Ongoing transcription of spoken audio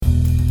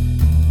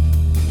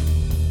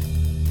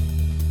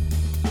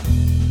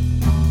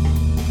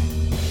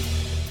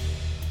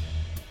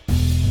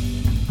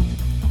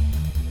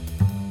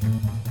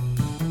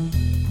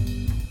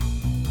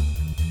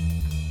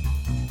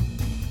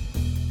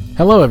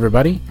Hello,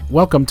 everybody.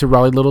 Welcome to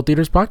Raleigh Little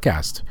Theater's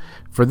podcast.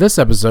 For this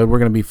episode, we're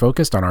going to be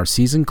focused on our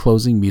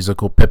season-closing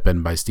musical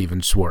Pippin by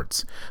Stephen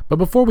Schwartz. But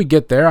before we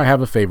get there, I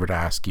have a favor to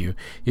ask you.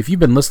 If you've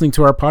been listening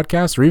to our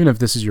podcast, or even if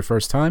this is your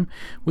first time,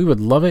 we would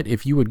love it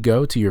if you would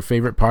go to your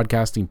favorite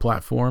podcasting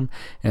platform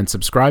and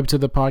subscribe to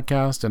the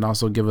podcast and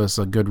also give us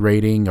a good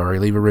rating or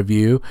leave a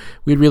review.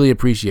 We'd really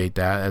appreciate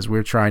that as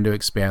we're trying to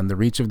expand the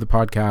reach of the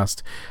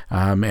podcast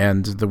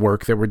and the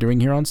work that we're doing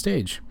here on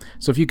stage.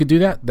 So if you could do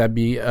that, that'd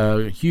be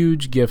a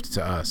huge gift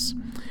to us.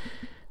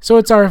 So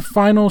it's our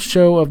final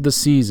show of the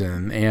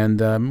season,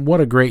 and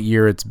what a great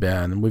year it's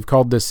been. We've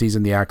called this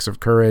season The Acts of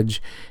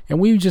Courage,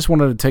 and we just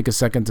wanted to take a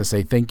second to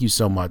say thank you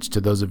so much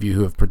to those of you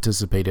who have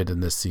participated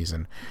in this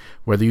season.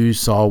 Whether you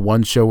saw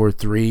one show or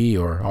three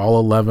or all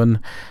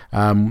 11,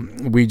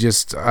 we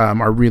just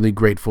are really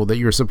grateful that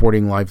you're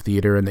supporting live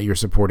theater and that you're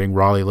supporting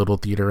Raleigh Little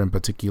Theater in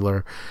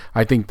particular.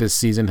 I think this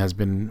season has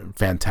been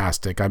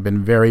fantastic. I've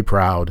been very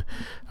proud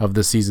of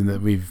the season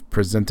that we've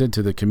presented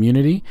to the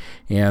community,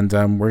 and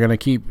we're going to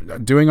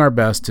keep doing our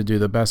best to do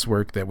the best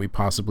work that we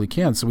possibly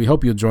can. So we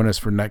hope you'll join us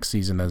for next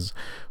season as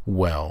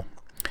well.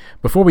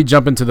 Before we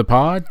jump into the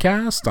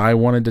podcast, I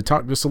wanted to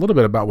talk just a little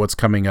bit about what's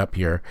coming up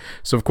here.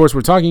 So, of course,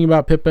 we're talking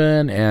about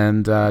Pippin,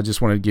 and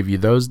just wanted to give you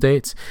those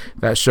dates.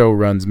 That show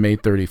runs May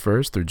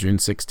 31st through June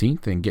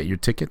 16th, and get your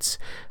tickets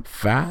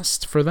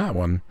fast for that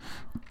one.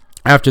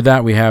 After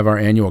that, we have our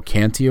annual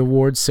Canty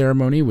Awards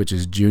ceremony, which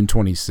is June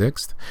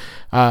 26th.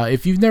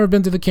 If you've never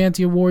been to the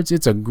Canty Awards,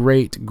 it's a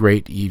great,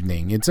 great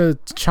evening. It's a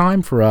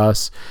time for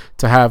us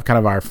to have kind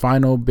of our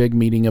final big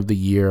meeting of the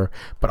year,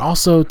 but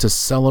also to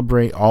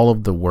celebrate all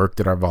of the work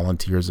that our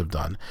volunteers have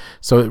done.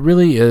 So it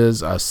really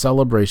is a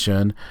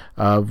celebration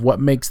of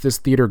what makes this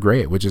theater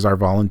great, which is our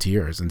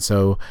volunteers. And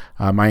so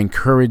I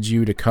encourage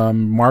you to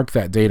come mark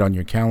that date on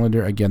your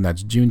calendar. Again,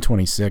 that's June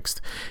 26th,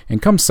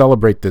 and come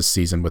celebrate this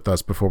season with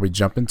us before we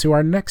jump into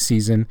our next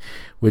season,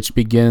 which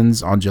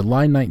begins on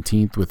July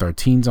 19th with our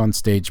Teens on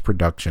Stage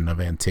production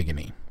of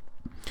Antigone.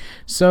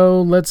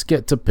 So let's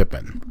get to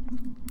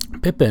Pippin.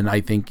 Pippin,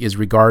 I think, is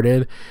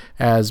regarded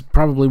as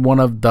probably one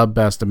of the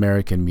best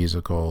American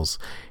musicals.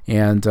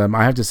 And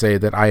I have to say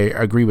that I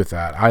agree with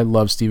that. I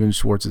love Stephen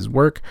Schwartz's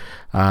work,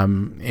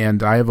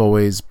 and I have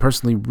always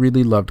personally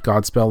really loved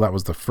Godspell. That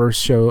was the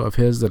first show of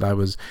his that I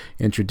was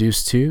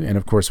introduced to, and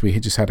of course we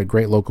just had a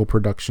great local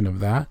production of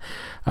that.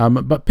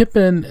 But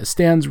Pippin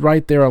stands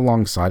right there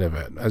alongside of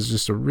it as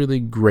just a really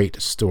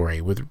great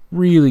story with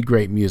really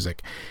great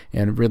music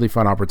and really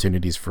fun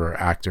opportunities for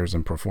actors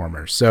and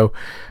performers. So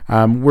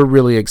we're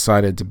really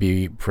excited to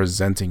be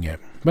presenting it.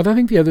 But I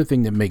think the other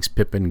thing that makes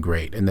Pippin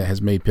great and that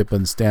has made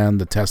Pippin stand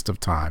the test of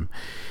time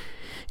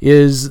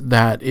is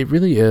that it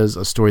really is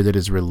a story that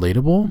is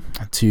relatable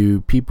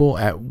to people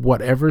at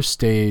whatever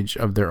stage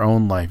of their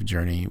own life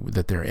journey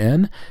that they're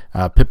in.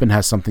 Pippin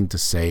has something to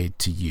say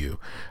to you.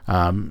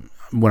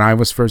 When I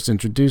was first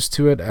introduced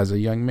to it as a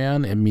young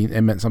man, it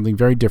meant something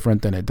very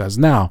different than it does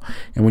now.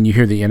 And when you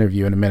hear the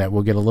interview in a minute,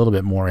 we'll get a little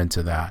bit more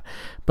into that.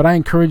 But I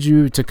encourage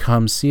you to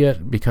come see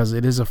it because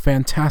it is a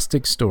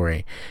fantastic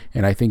story.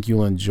 And I think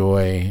you'll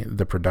enjoy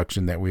the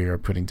production that we are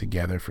putting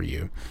together for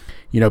you.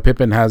 You know,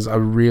 Pippin has a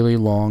really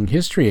long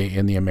history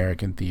in the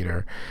American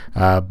theater.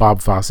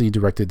 Bob Fosse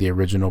directed the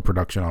original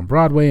production on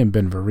Broadway, and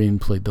Ben Vereen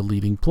played the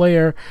leading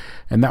player.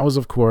 And that was,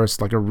 of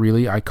course, like a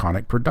really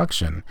iconic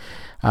production.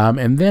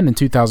 And then in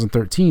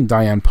 2013,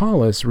 Diane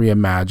Paulus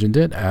reimagined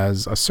it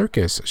as a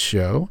circus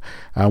show,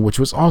 which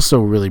was also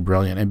really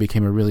brilliant and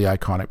became a really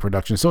iconic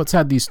production. So it's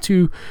had these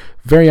two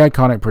very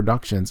iconic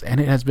productions,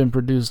 and it has been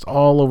produced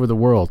all over the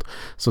world.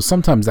 So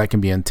sometimes that can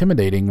be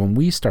intimidating when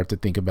we start to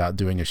think about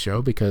doing a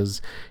show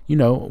because, you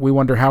know, we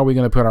wonder how we're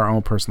going to put our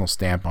own personal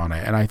stamp on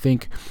it. And I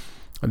think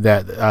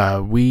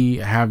that we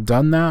have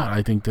done that.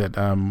 I think that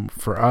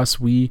for us,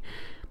 we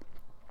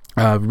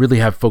really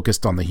have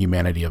focused on the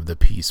humanity of the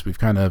piece. We've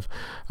kind of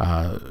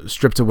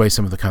stripped away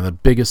some of the kind of the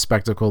biggest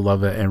spectacle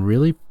of it and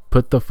really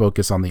put the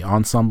focus on the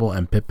ensemble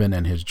and Pippin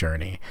and his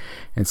journey.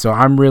 And so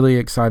I'm really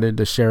excited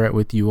to share it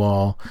with you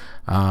all.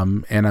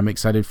 And I'm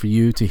excited for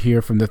you to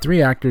hear from the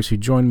three actors who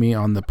joined me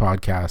on the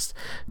podcast,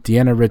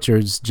 Deanna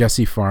Richards,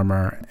 Jesse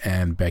Farmer,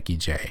 and Becky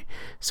J.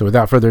 So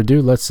without further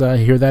ado, let's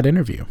hear that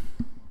interview.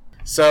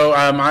 So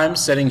I'm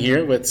sitting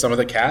here with some of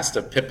the cast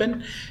of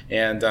Pippin,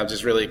 and I'm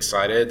just really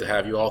excited to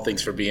have you all.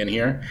 Thanks for being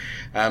here.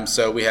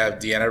 So we have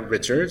Deanna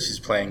Richards, who's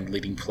playing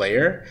leading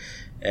player,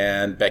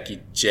 and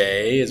Becky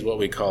J is what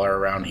we call her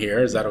around here.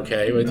 Is that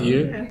okay with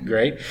you? Okay.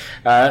 Great.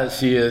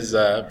 She is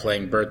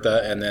playing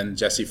Bertha, and then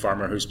Jesse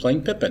Farmer, who's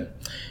playing Pippin.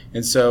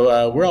 And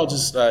so we're all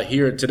just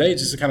here today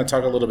just to kind of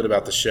talk a little bit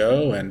about the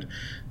show and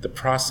the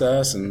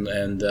process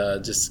and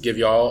just give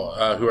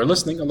y'all who are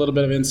listening a little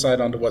bit of insight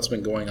onto what's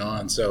been going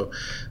on. So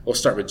we'll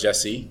start with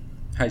Jesse.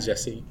 Hi,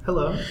 Jesse.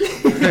 Hello.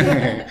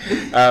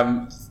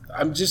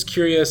 I'm just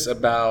curious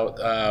about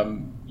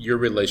your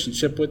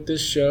relationship with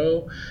this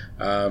show.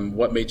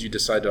 What made you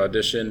decide to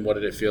audition? What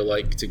did it feel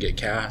like to get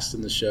cast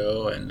in the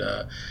show? And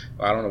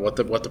I don't know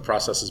what the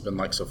process has been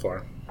like so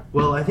far.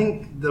 Well, I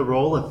think the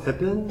role of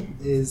Pippin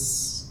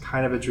is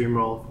kind of a dream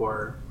role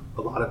for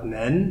a lot of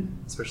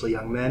men, especially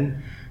young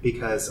men,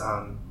 because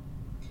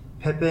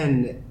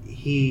Pippin,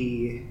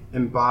 he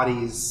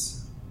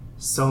embodies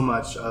so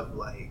much of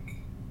like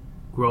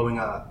growing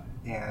up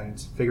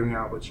and figuring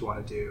out what you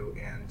want to do,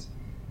 and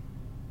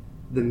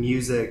the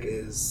music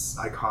is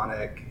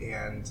iconic,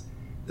 and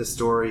the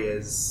story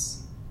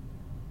is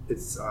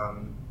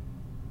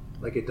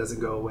like it doesn't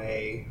go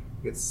away.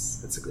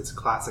 It's a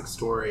classic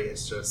story.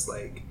 It's just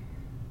like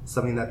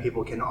something that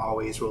people can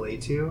always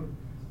relate to,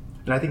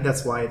 and I think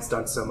that's why it's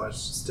done so much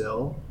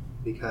still,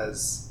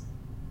 because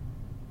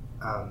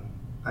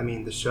I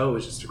mean, the show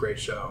is just a great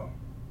show.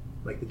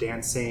 Like the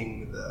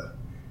dancing, the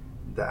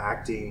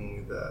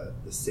acting,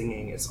 the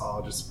singing, it's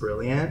all just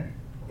brilliant.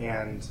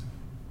 And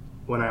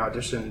when I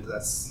auditioned,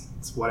 that's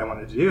what I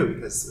wanted to do,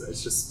 because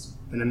it's just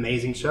an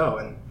amazing show,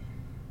 and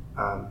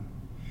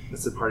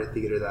it's a part of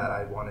theater that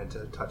I wanted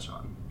to touch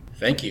on.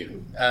 Thank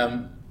you.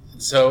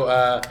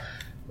 So,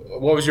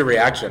 what was your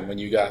reaction when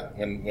you got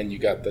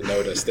the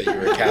notice that you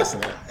were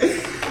casting it?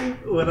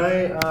 When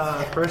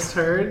I first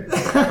heard,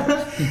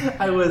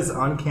 I was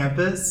on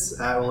campus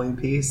at William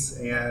Peace,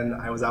 and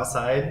I was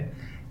outside,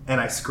 and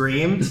I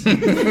screamed for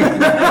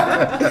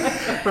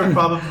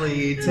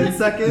probably 10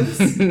 seconds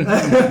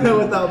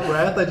without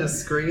breath. I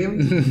just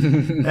screamed.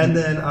 And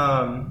then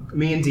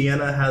me and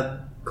Deanna had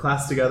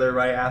class together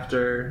right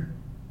after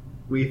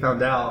we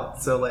found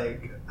out. So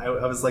like I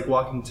was like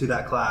walking to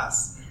that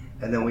class,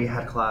 and then we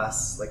had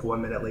class like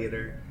 1 minute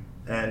later,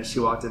 and she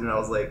walked in, and I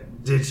was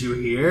like, "Did you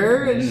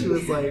hear?" And she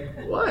was like,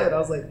 "What?" I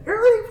was like,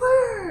 "You're leading player!"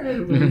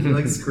 And we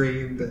like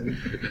screamed, and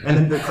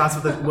then the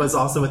class was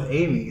also with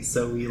Amy,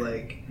 so we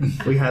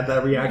had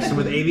that reaction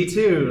with Amy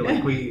too.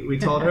 Like we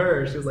told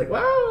her, she was like,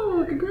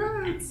 "Wow,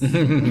 congrats!"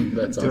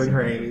 That's doing awesome.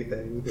 Her Amy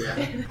thing.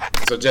 Yeah.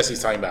 So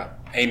Jesse's talking about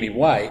Amy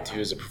White,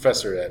 who's a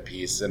professor at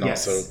Peace and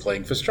Yes. also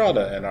playing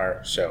Fastrada in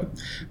our show.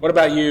 What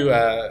about you,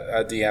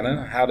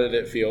 Deanna? How did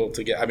it feel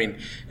to get? I mean,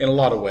 in a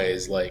lot of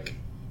ways, like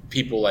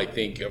people like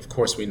think, of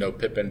course, we know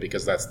Pippin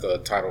because that's the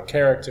title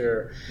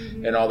character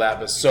and all that,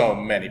 but so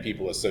many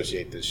people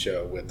associate this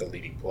show with the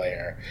leading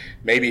player,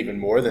 maybe even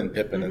more than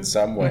Pippin in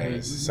some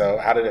ways. So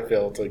how did it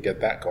feel to get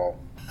that call?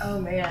 Oh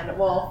man,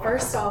 well,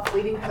 first off,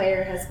 leading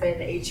player has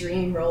been a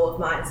dream role of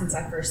mine since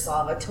I first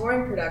saw a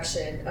touring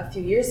production a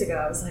few years ago.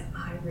 I was like,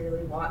 I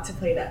really want to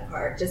play that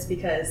part, just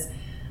because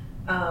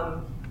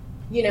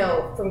you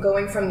know, from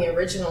going from the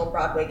original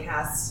Broadway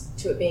cast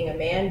to it being a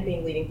man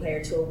being leading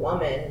player to a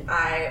woman,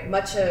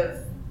 much of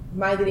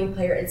my leading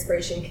player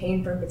inspiration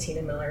came from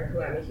Bettina Miller,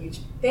 who I'm a huge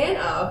fan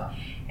of.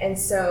 And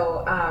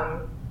so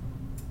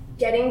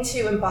getting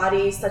to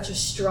embody such a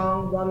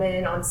strong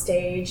woman on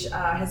stage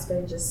has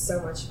been just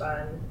so much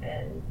fun,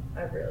 and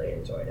I've really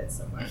enjoyed it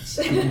so much.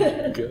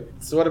 Good.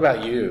 So what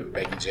about you,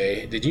 Becky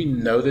J? Did you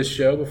know this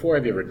show before?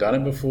 Have you ever done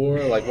it before?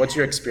 Like, what's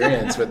your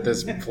experience with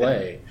this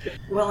play?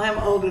 Well, I'm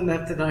old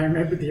enough that I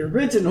remember the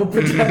original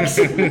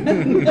production.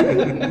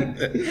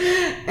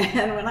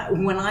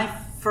 And when I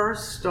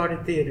first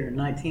started theater in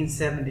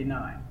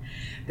 1979,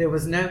 there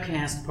was no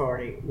cast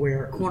party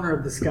where Corner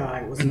of the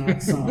Sky was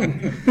not sung.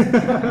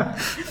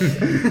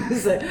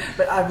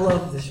 But I've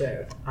loved the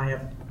show. I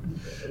have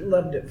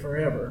loved it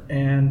forever.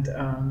 And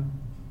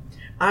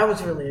I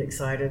was really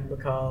excited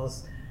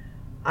because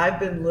I've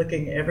been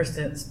looking ever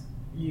since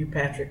you,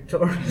 Patrick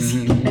Torres,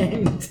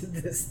 came to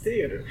this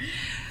theater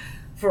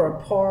for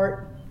a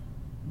part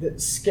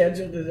that's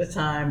scheduled at a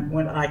time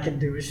when I could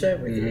do a show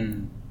with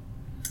you.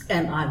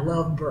 And I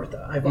love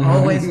Bertha. I've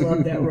always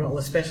loved that role,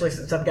 especially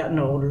since I've gotten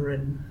older,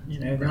 and you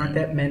know there aren't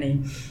that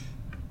many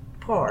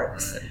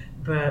parts.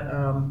 But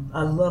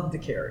I love the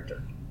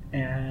character,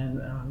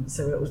 and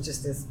so it was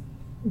just this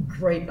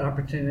great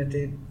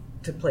opportunity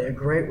to play a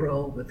great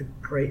role with a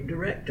great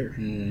director.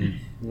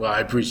 Well, I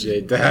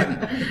appreciate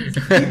that.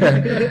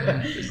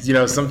 You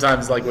know,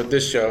 sometimes like with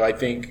this show, I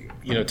think,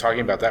 you know,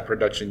 talking about that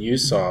production you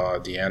saw,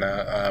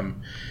 Deanna,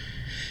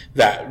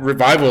 that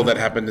revival that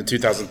happened in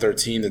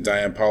 2013 that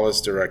Diane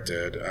Paulus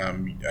directed,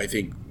 I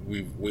think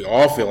we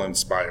all feel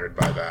inspired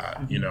by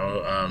that, you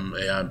know,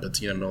 and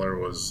Bettina Miller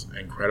was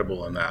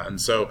incredible in that. And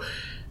so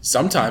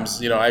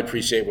sometimes, you know, I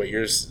appreciate what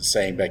you're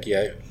saying, Becky.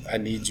 I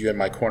need you in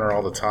my corner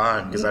all the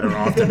time because I don't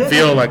often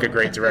feel like a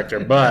great director.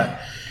 But,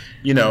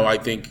 you know, I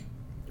think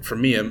for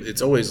me,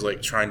 it's always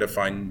like trying to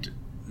find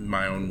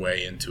my own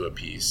way into a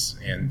piece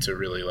and to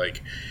really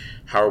like,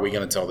 how are we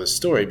going to tell this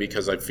story?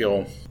 Because I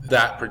feel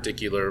that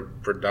particular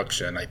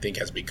production, I think,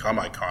 has become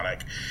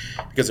iconic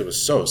because it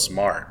was so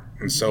smart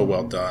and so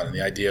well done. And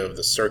the idea of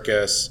the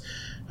circus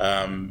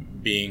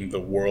being the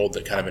world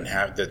that kind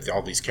of that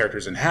all these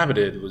characters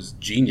inhabited was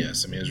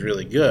genius. I mean, it was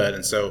really good.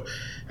 And so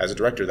as a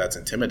director, that's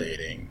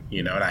intimidating,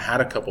 you know. And I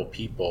had a couple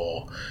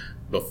people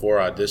before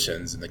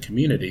auditions in the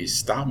community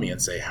stop me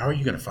and say, how are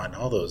you going to find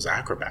all those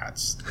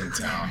acrobats in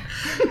town?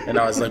 And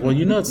I was like, well,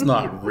 you know, it's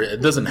not, it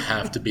doesn't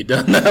have to be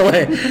done that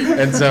way.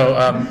 And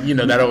so, you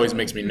know, that always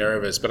makes me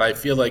nervous. But I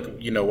feel like,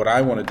 you know, what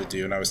I wanted to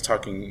do, and I was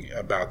talking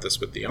about this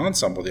with the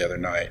ensemble the other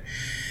night,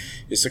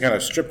 is to kind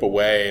of strip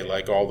away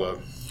like all the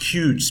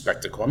huge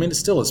spectacle. I mean, it's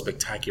still a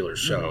spectacular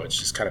show. It's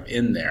just kind of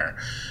in there,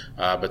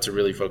 but to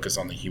really focus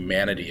on the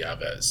humanity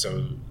of it.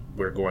 So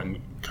we're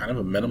going kind of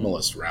a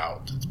minimalist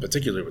route,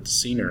 particularly with the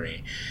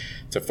scenery,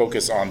 to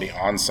focus on the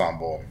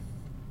ensemble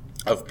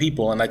of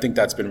people. And I think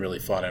that's been really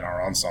fun, and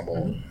our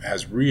ensemble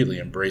has really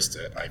embraced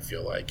it, I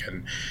feel like.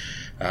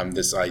 And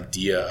this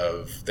idea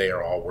of they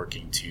are all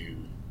working to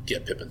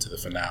get Pippin to the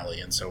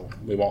finale. And so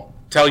we won't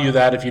tell you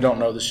that if you don't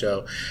know the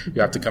show. You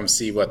have to come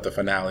see what the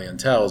finale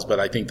entails. But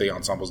I think the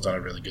ensemble's done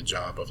a really good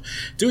job of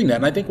doing that.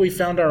 And I think we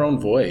found our own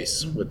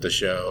voice with the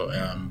show.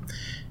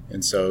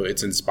 And so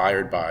it's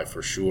inspired by,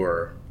 for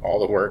sure, all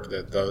the work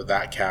that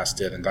that cast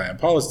did and Diane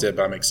Paulus did.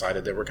 But I'm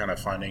excited that we're kind of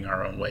finding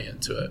our own way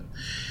into it.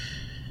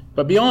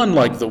 But beyond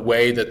like the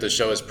way that the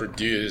show is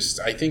produced,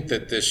 I think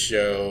that this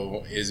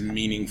show is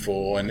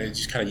meaningful. And it's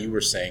just kind of, you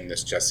were saying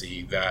this,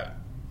 Jesse, that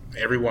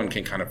everyone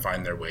can kind of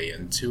find their way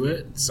into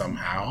it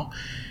somehow.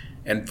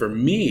 And for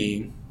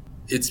me,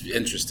 it's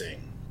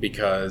interesting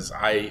because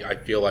I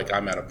feel like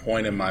I'm at a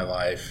point in my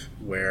life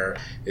where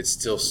it's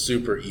still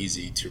super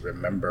easy to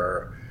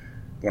remember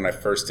when I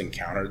first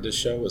encountered this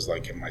show was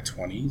like in my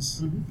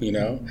 20s, you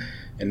know,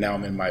 and now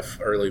I'm in my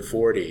early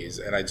 40s,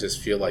 and I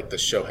just feel like the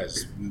show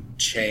has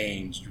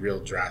changed real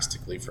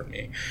drastically for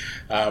me,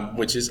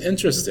 which is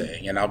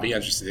interesting. And I'll be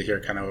interested to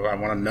hear I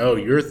want to know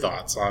your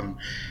thoughts on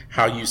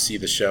how you see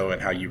the show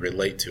and how you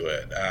relate to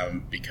it,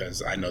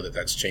 because I know that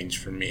that's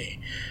changed for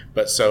me.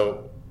 But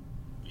so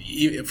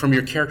from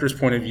your character's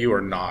point of view or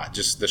not,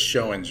 just the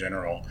show in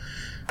general,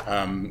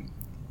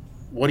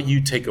 what do you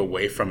take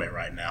away from it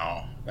right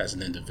now as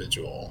an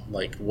individual?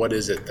 Like, what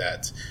does it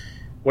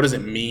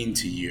mean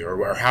to you,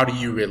 or how do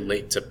you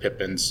relate to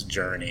Pippin's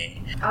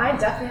journey? I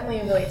definitely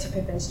relate to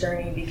Pippin's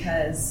journey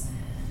because,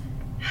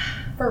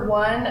 for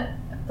one,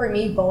 for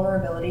me,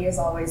 vulnerability has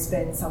always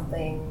been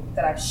something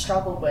that I've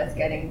struggled with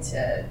getting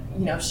to,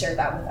 share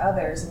that with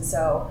others. And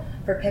so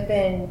for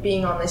Pippin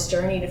being on this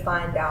journey to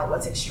find out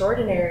what's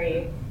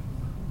extraordinary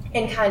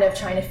and kind of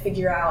trying to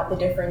figure out the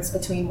difference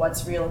between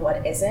what's real and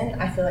what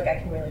isn't, I feel like I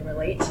can really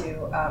relate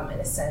to in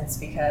a sense,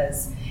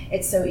 because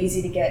it's so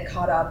easy to get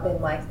caught up in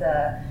like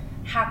the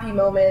happy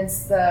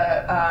moments,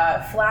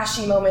 the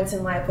flashy moments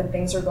in life when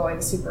things are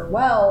going super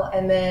well,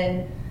 and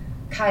then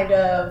kind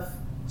of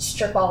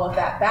strip all of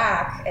that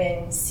back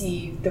and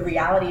see the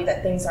reality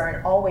that things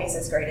aren't always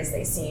as great as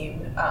they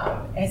seem.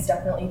 Has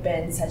definitely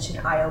been such an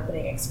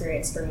eye-opening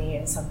experience for me,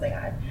 and something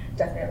I've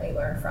definitely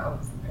learned from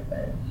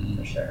Pippin,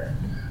 for sure.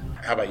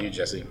 How about you,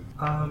 Jesse?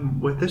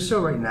 With this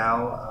show right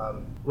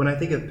now, when I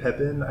think of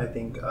Pippin, I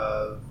think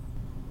of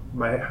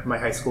my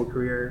high school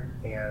career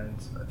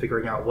and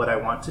figuring out what I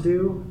want to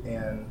do,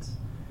 and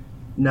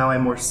now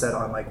I'm more set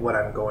on like what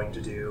I'm going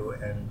to do.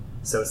 And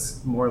so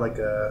it's more like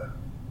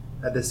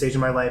at this stage in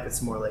my life,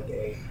 it's more like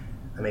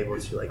I'm able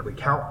to like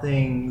recount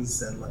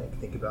things and like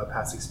think about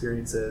past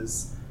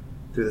experiences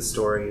through the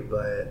story.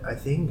 But I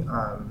think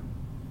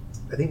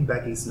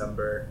Becky's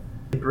Number,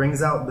 it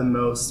brings out the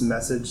most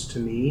message to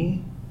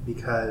me,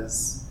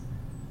 because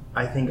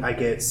I think I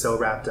get so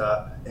wrapped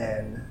up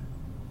in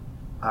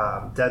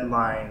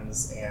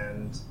deadlines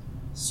and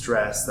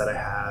stress that I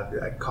have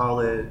at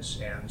college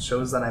and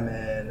shows that I'm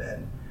in,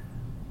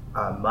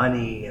 and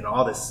money and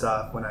all this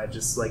stuff, when I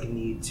just like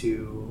need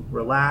to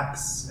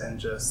relax and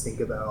just think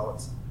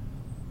about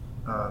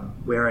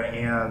where I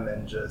am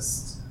and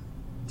just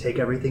take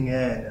everything in.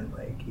 And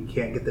like, you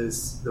can't get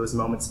those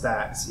moments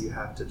back, so you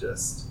have to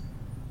just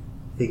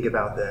think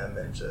about them.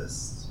 And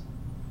just,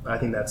 I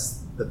think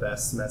that's the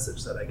best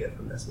message that I get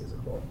from this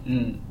musical.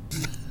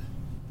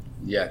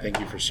 Yeah, thank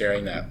you for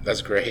sharing that.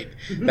 That's great.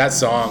 That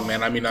song,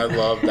 man, I mean, I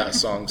love that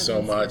song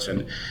so much.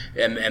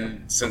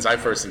 And since I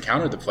first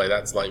encountered the play,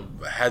 that's like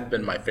had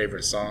been my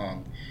favorite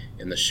song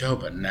in the show.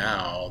 But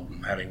now,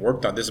 having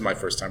worked on, this is my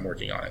first time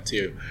working on it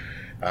too.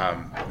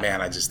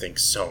 Man, I just think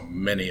so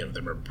many of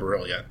them are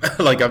brilliant.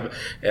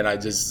 And I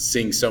just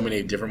sing so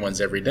many different ones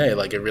every day.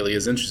 Like, it really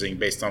is interesting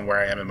based on where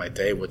I am in my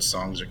day, which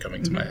songs are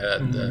coming to my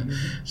head.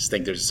 Just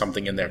think there's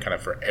something in there kind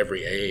of for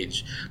every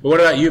age. But what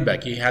about you,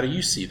 Becky? How do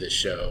you see this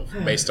show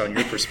based on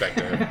your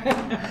perspective?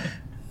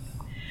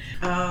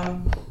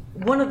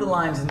 One of the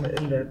lines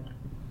in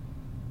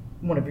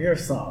one of your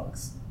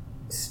songs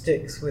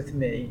sticks with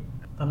me.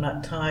 I'm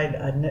not tied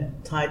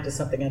to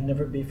something, I'd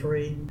never be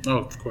free. Oh,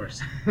 of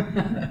course.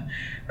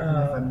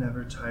 I'm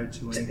never tied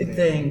to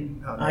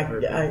anything.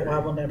 I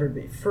will never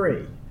be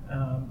free.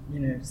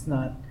 It's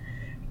not,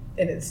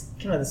 and it's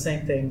kind of the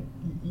same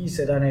thing you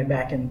said. I know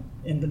back in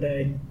the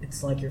day,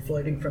 it's like you're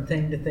floating from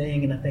thing to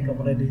thing, and I think I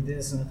want to do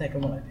this, and I think I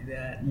want to do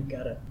that, and you've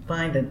got to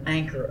find an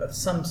anchor of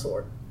some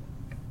sort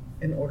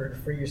in order to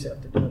free yourself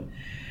to do it.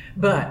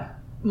 But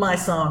my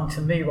song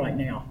to me right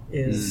now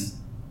is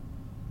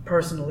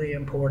personally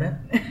important,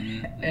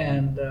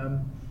 and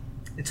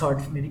it's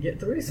hard for me to get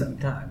through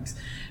sometimes,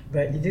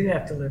 but you do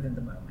have to live in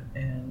the moment.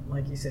 And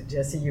like you said,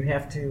 Jesse, you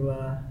have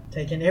to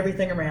take in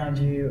everything around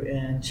you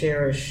and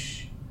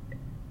cherish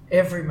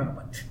every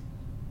moment.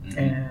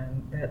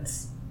 And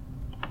that's,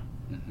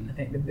 I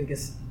think,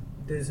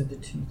 those are the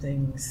two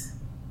things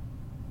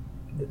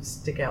that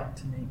stick out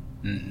to me.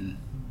 Mm-hmm.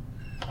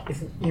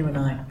 If you and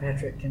I,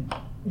 Patrick, can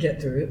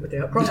get through it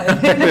without crying.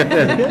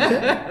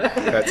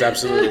 That's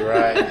absolutely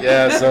right.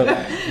 Yeah, so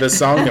the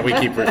song that we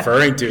keep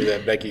referring to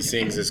that Becky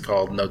sings is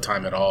called No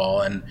Time at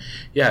All. And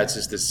yeah, it's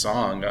just this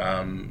song.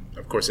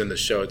 Of course, in the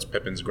show, it's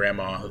Pippin's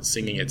grandma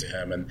singing it to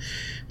him. And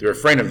the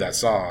refrain of that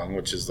song,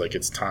 which is like,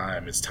 it's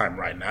time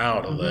right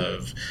now to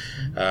live,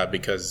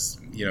 because,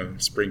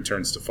 spring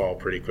turns to fall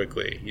pretty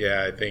quickly.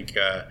 Yeah, I think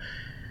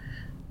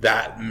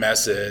that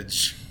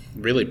message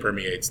really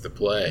permeates the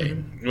play.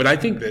 Mm-hmm. But I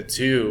think that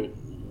too,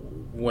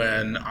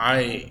 when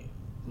I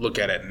look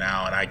at it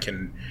now, and I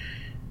can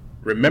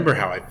remember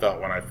how I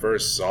felt when I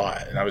first saw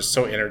it, and I was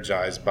so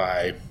energized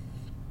by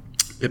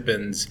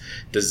Pippin's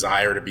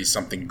desire to be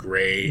something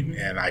great,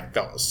 and I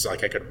felt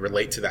like I could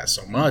relate to that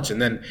so much.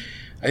 And then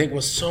I think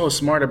what's so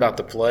smart about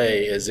the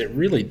play is it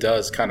really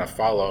does kind of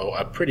follow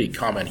a pretty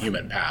common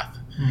human path,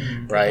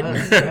 right?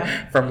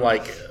 Yeah. From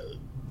like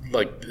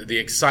the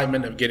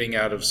excitement of getting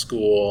out of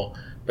school,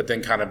 but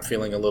then kind of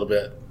feeling a little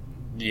bit,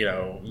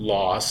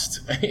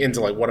 lost into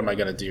like, what am I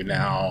going to do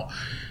now?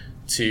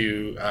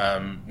 To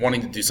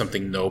wanting to do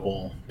something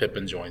noble.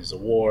 Pippin joins the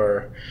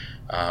war.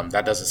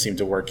 That doesn't seem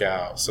to work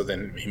out. So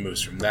then he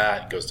moves from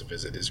that, goes to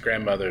visit his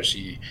grandmother.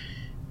 She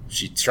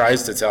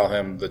tries to tell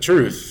him the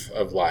truth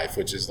of life,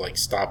 which is like,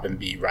 stop and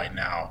be right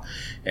now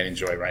and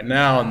enjoy right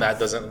now. And that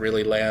doesn't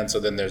really land. So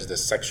then there's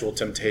this sexual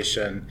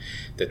temptation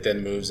that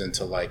then moves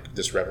into like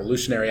this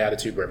revolutionary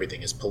attitude where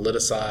everything is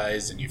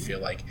politicized and you feel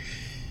like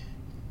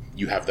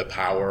you have the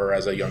power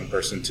as a young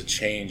person to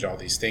change all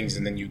these things.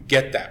 And then you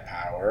get that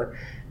power.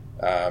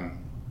 And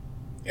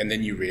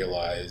then you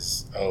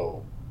realize,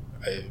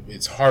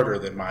 it's harder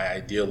than my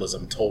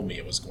idealism told me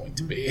it was going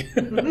to be,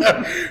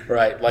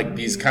 right? Like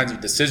these kinds of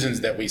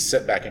decisions that we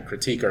sit back and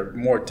critique are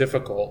more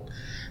difficult,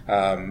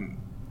 and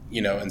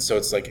so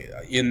it's like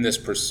in this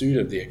pursuit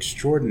of the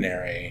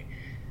extraordinary,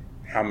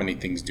 how many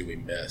things do we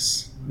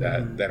miss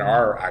that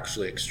are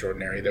actually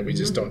extraordinary that we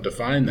just don't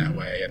define that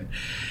way? And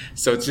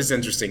so it's just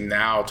interesting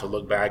now to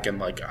look back and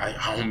like,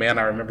 I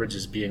remember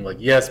just being like,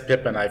 yes,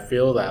 Pippin, I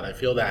feel that.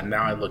 And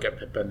now I look at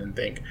Pippin and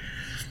think,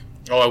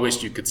 I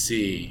wish you could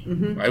see.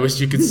 I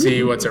wish you could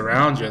see what's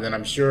around you. And then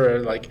I'm sure,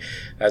 like,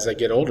 as I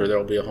get older,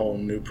 there'll be a whole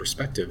new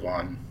perspective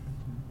on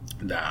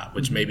that,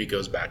 which maybe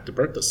goes back to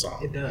Bertha's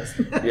song. It does.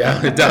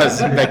 Yeah, it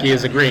does. Becky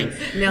is agreeing.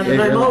 Now that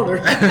I'm older.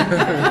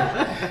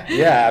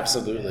 Yeah,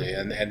 absolutely.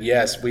 And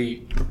yes,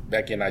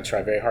 Becky and I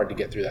try very hard to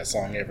get through that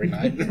song every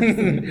night.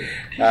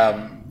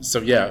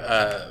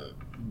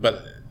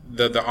 But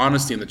the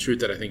honesty and the truth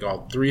that I think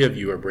all three of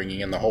you are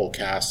bringing, and the whole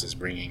cast is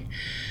bringing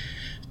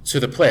to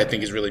the play, I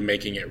think is really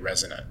making it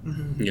resonant.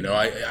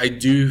 I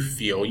do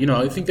feel,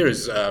 I think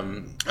there's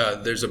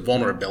a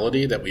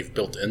vulnerability that we've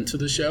built into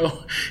the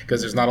show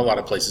because there's not a lot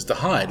of places to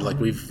hide. Like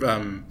we've,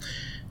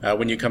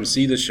 when you come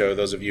see the show,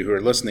 those of you who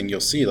are listening, you'll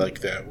see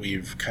like that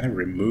we've kind of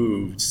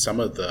removed some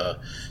of the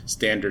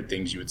standard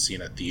things you would see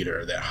in a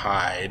theater that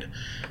hide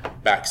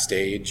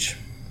backstage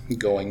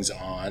goings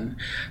on,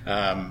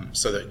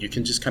 so that you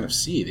can just kind of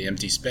see the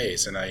empty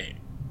space. And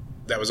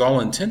that was all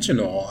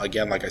intentional,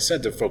 again, like I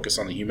said, to focus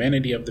on the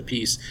humanity of the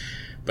piece,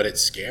 but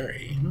it's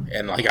scary.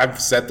 And like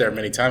I've sat there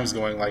many times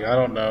going like, I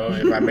don't know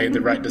if I made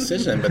the right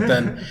decision. But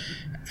then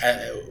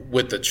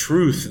with the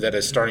truth that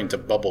is starting to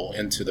bubble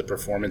into the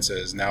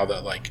performances now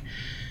that like,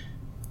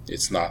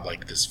 it's not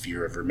like this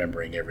fear of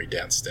remembering every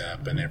dance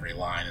step and every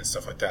line and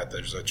stuff like that.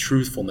 There's a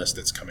truthfulness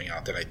that's coming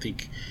out that I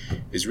think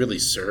is really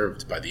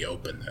served by the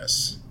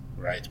openness,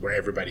 right? Where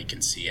everybody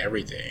can see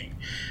everything.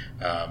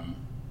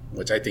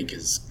 Which I think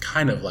is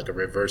kind of like a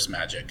reverse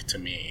magic to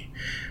me,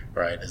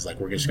 right? It's like,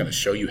 we're just going to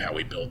show you how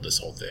we build this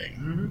whole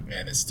thing,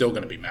 and it's still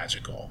going to be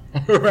magical,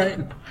 right?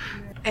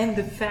 And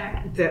the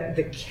fact that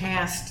the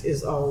cast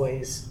is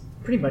always,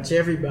 pretty much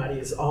everybody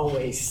is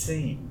always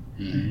seen.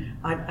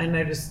 I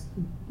noticed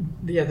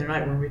the other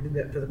night when we did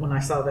that, when I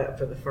saw that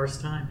for the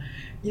first time,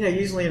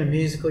 usually in a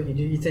musical, you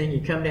do your thing, you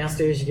come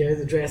downstairs, you go to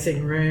the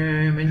dressing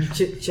room, and you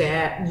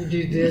chit-chat, and you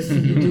do this,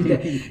 and you do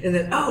that, and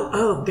then,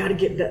 got to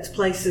get that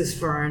places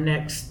for our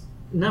next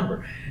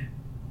number.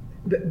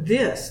 But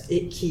this,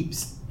 it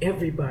keeps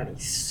everybody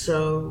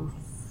so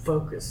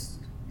focused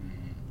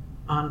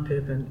on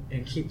Pippin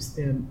and keeps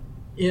them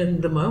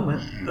in the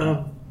moment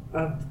of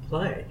the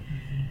play.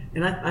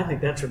 And I think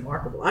that's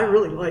remarkable. I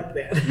really like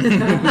that.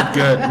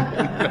 Good.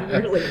 I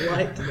really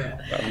liked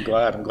that. I'm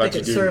glad I think you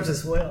it do. serves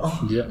us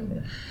well. Yeah.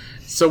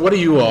 So what do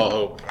you all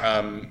hope?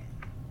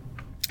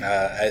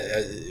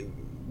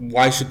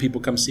 Why should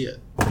people come see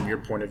it? From your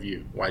point of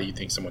view, why do you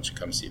think someone should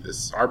come see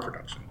this, our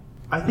production?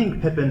 I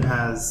think Pippin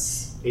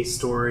has a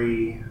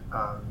story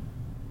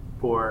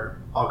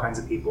for all kinds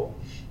of people.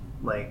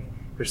 Like,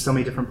 there's so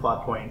many different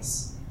plot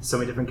points, so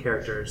many different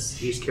characters.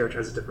 Each character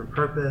has a different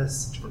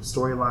purpose, different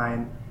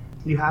storyline.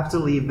 You have to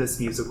leave this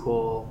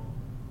musical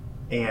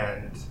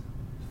and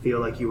feel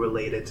like you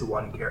related to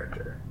one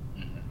character,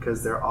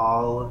 because they're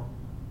all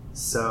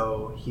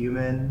so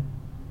human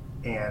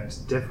and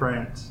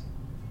different,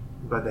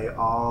 but they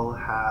all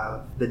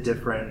have the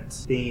different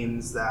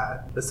themes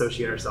that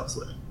associate ourselves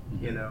with,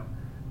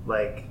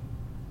 Like,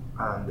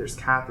 there's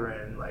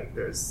Catherine, like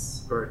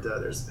there's Bertha,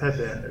 there's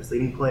Pippin, there's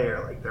leading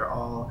player. Like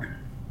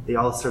they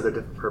all serve their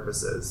different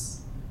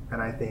purposes.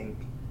 And I think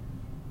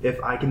if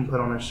I can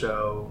put on a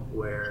show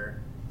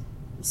where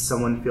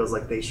someone feels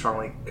like they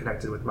strongly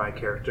connected with my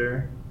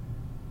character,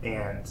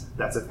 and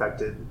that's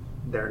affected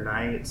their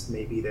night,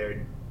 maybe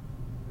their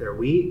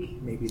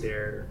week, maybe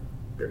their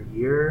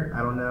year, I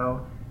don't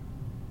know,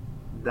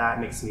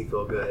 that makes me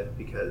feel good,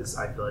 because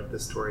I feel like the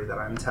story that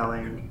I'm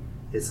telling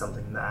is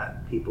something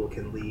that people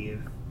can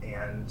leave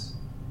and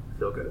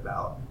feel good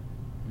about.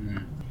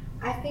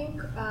 I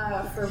think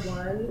for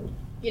one,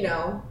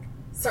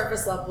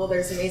 surface level,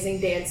 there's amazing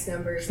dance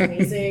numbers,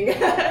 amazing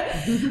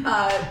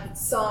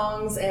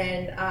songs,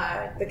 and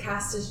the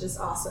cast is just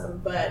awesome.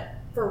 But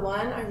for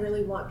one, I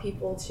really want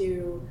people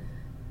to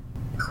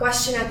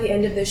question at the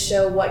end of this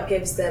show what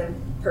gives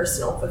them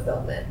personal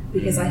fulfillment,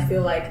 because I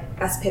feel like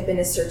as Pippin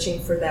is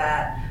searching for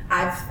that,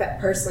 I've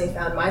personally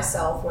found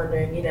myself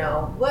wondering,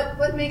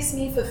 what makes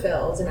me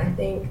fulfilled? And I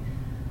think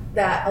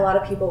that a lot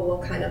of people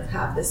will kind of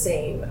have the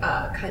same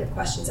kind of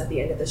questions at the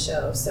end of the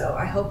show. So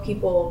I hope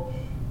people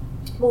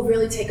will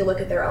really take a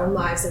look at their own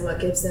lives and what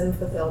gives them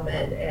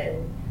fulfillment,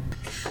 and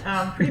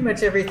pretty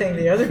much everything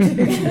the other two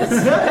guys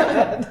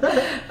said.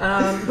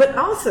 But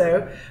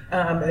also,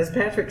 as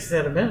Patrick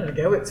said a minute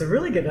ago, it's a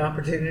really good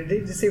opportunity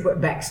to see what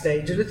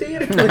backstage at a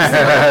theater looks like.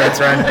 That's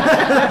right.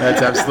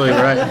 That's absolutely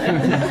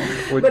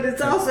right. But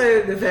it's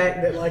also the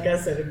fact that, like I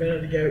said a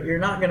minute ago, you're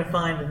not going to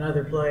find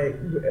another play,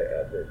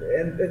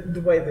 and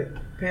the way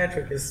that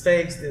Patrick has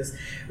staged this,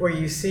 where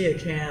you see a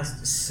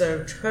cast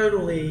so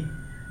totally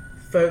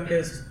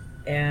focused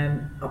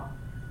and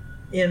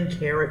in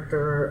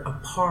character, a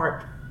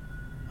part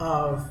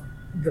of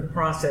the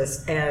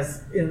process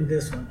as in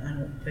this one. I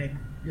don't think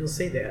you'll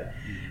see that.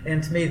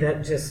 And to me,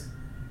 that just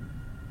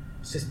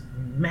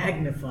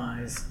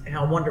magnifies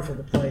how wonderful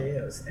the play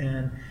is.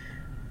 And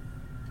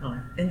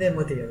then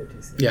what the other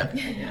two said. Yeah.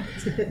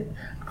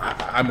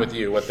 I'm with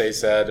you. What they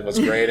said was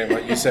great, and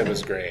what you said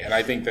was great. And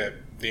I think that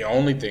the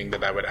only thing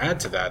that I would add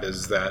to that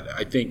is that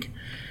I think,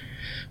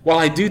 while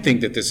I do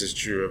think that this is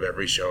true of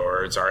every show,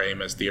 or it's our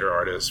aim as theater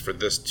artists for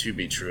this to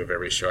be true of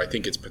every show, I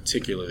think it's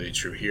particularly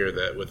true here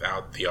that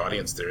without the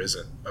audience, there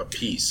isn't a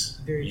piece.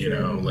 Very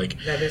true. Like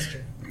that is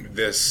true.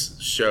 This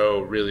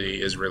show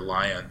really is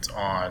reliant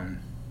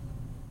on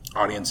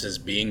audiences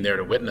being there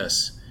to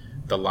witness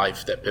the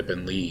life that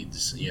Pippin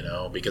leads,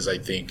 because I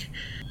think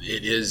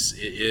it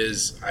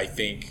is, I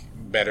think,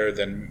 better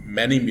than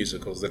many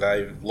musicals that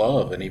I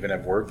love and even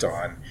have worked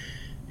on.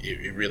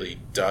 It really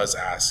does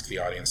ask the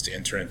audience to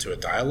enter into a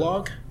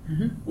dialogue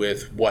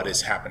with what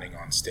is happening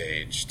on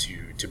stage,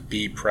 to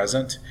be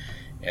present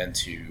and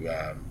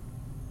to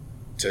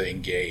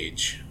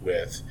engage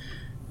with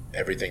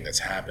everything that's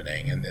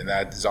happening. And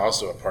that is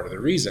also a part of the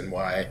reason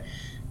why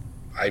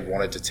I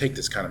wanted to take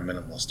this kind of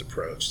minimalist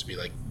approach, to be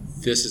like,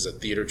 this is a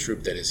theater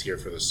troupe that is here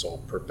for the sole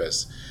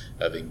purpose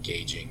of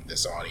engaging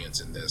this audience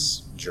in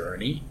this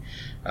journey,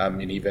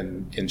 and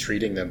even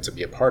entreating them to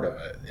be a part of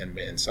it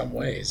in some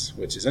ways,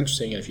 which is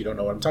interesting. And if you don't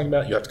know what I'm talking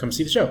about, you have to come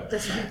see the show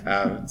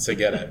to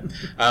get it.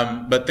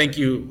 But thank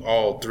you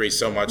all three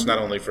so much, not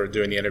only for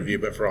doing the interview,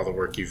 but for all the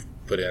work you've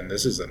put in.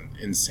 This is an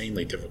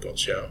insanely difficult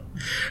show.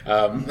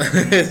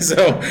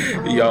 So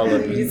y'all,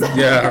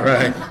 yeah,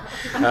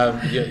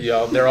 right.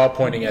 Y'all, they're all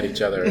pointing at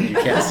each other. You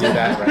can't see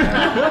that right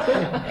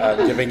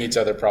now. Giving each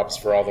other props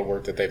for all the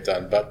work that they've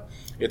done. But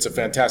it's a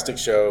fantastic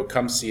show.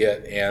 Come see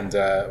it, and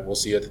we'll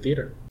see you at the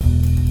theater.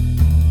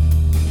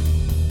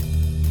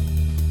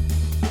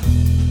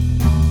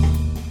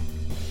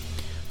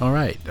 All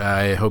right.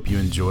 I hope you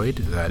enjoyed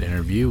that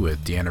interview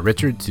with Deanna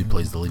Richards, who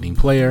plays the leading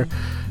player,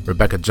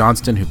 Rebecca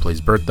Johnston, who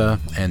plays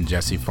Bertha, and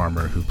Jesse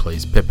Farmer, who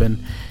plays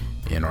Pippin,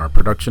 in our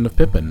production of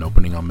Pippin,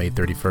 opening on May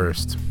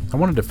 31st. I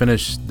wanted to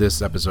finish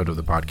this episode of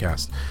the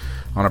podcast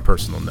on a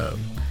personal note.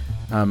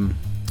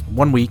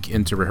 1 week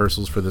into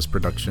rehearsals for this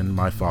production,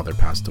 my father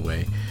passed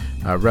away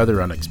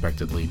rather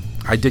unexpectedly.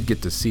 I did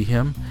get to see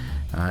him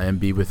and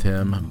be with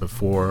him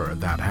before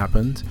that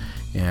happened,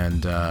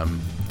 and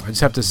I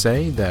just have to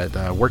say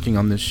that working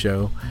on this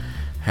show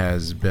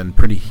has been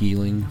pretty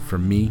healing for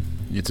me.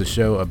 It's a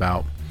show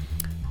about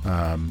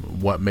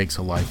what makes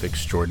a life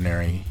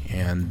extraordinary,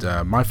 and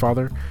my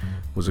father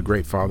was a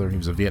great father. He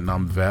was a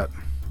Vietnam vet,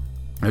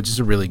 just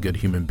a really good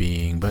human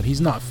being, but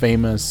he's not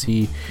famous.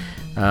 He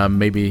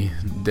maybe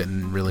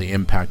didn't really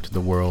impact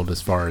the world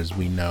as far as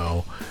we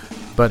know,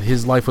 but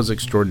his life was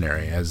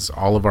extraordinary, as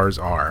all of ours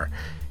are.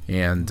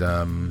 And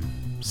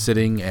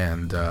sitting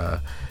and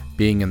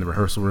being in the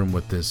rehearsal room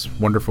with this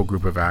wonderful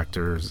group of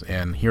actors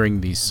and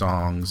hearing these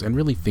songs and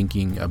really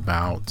thinking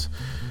about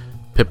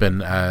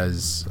Pippin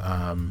as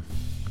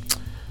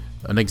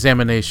an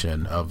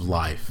examination of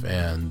life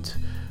and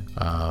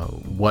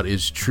what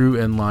is true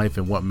in life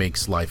and what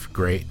makes life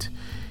great,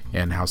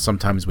 and how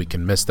sometimes we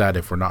can miss that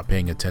if we're not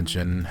paying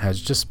attention,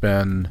 has just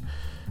been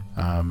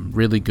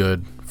really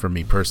good for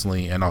me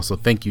personally. And also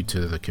thank you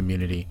to the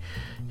community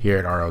here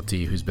at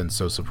RLT who's been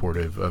so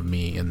supportive of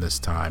me in this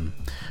time.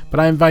 But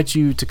I invite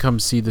you to come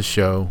see the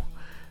show.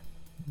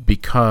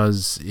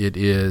 because it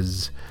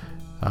is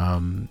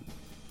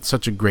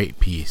such a great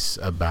piece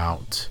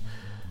about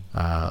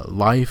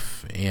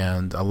life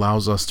and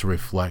allows us to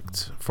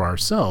reflect for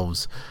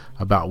ourselves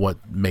about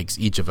what makes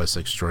each of us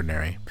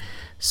extraordinary.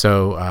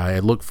 So I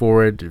look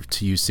forward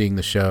to you seeing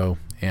the show,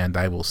 and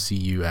I will see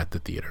you at the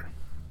theater.